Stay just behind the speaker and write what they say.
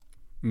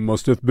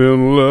Must have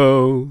been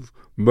love,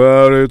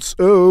 but it's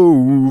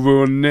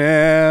over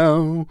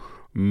now.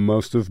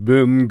 Must have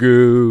been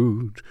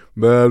good,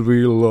 but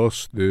we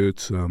lost it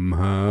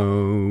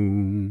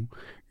somehow.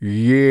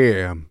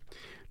 Yeah.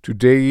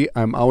 Today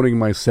I'm outing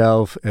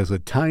myself as a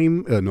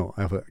I'm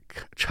a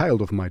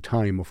child of my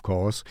time, of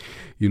course.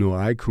 You know,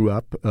 I grew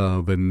up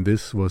when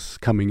this was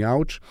coming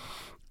out.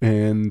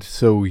 And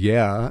so,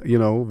 yeah, you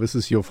know, this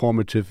is your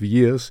formative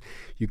years.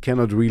 You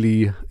cannot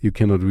really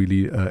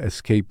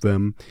escape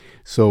them.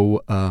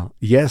 So,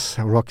 yes,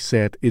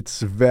 Roxette,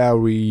 it's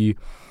very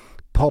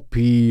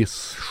poppy,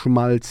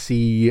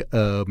 schmaltzy.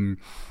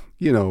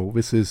 You know,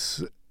 this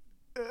is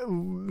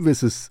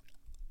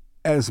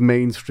as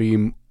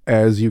mainstream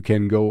as you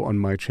can go on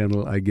my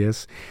channel, I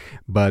guess.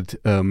 But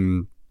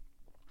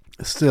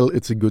still,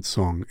 it's a good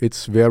song.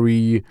 It's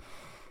very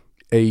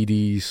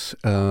 80's,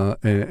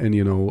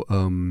 and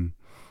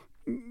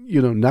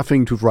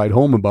nothing to write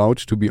home about,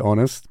 to be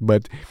honest.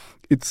 But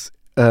it's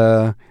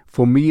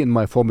for me in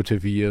my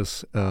formative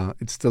years,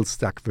 it's still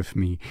stuck with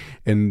me.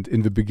 And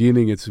in the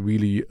beginning, it's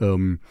really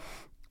the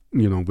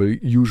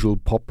usual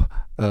pop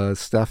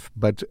stuff.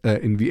 But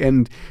in the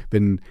end,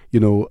 when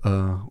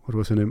what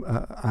was her name?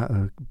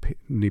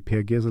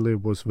 Per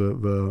Gesele was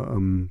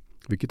the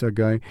guitar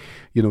guy.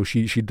 You know,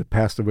 she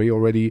passed away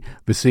already.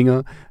 The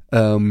singer.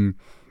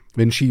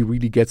 When she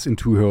really gets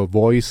into her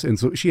voice, and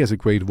so she has a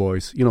great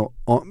voice. You know,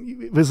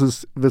 this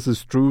is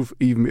true,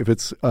 even if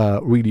it's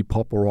really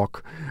pop or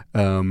rock,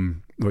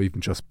 or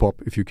even just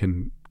pop, if you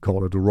can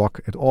call it a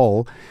rock at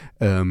all.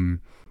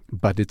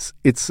 But it's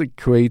a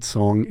great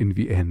song in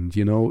the end.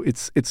 You know,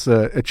 it's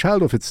a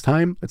child of its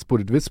time. Let's put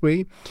it this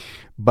way.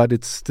 But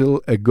it's still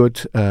a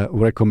good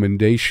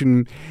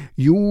recommendation.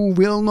 You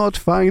will not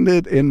find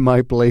it in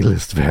my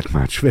playlist that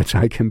much, that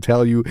I can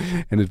tell you,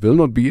 and it will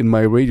not be in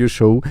my radio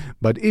show.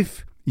 But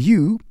if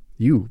you,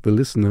 the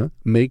listener,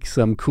 make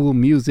some cool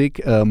music,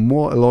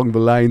 more along the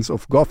lines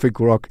of gothic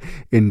rock,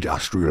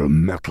 industrial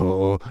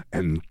metal,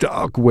 and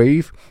dark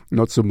wave,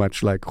 not so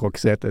much like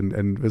Roxette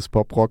and this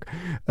pop rock,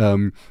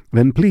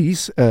 then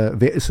please,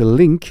 there is a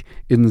link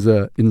in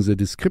the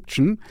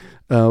description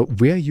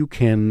where you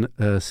can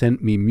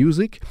send me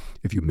music.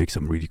 If you make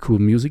some really cool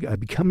music, I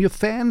become your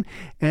fan,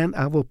 and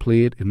I will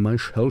play it in my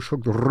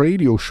Shellshocked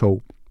radio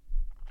show.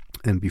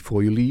 And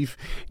before you leave,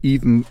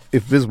 even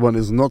if this one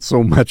is not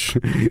so much,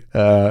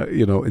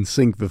 in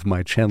sync with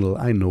my channel,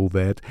 I know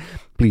that.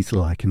 Please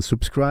like and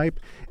subscribe.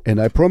 And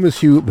I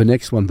promise you, the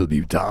next one will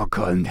be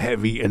darker and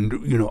heavy and,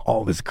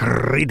 all this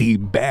gritty,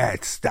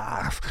 bad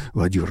stuff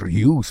that you're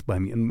used by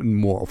me. And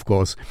more, of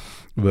course,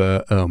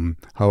 the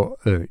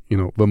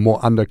more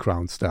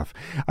underground stuff.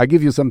 I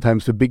give you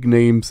sometimes the big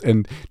names.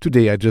 And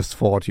today I just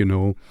thought,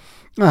 for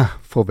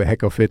the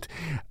heck of it,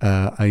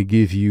 I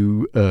give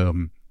you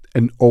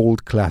an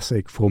old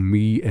classic for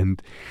me,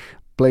 and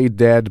played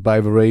dead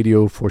by the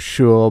radio for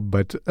sure,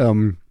 but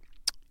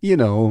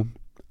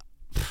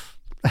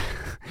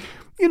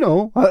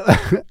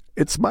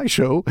it's my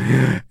show.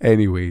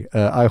 Anyway,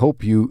 I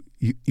hope ihr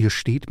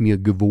steht mir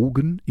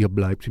gewogen, ihr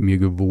bleibt mir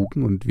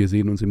gewogen, und wir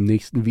sehen uns im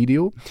nächsten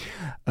Video.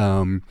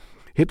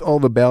 Hit all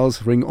the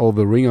bells, ring all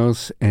the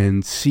ringers,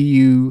 and see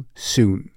you soon.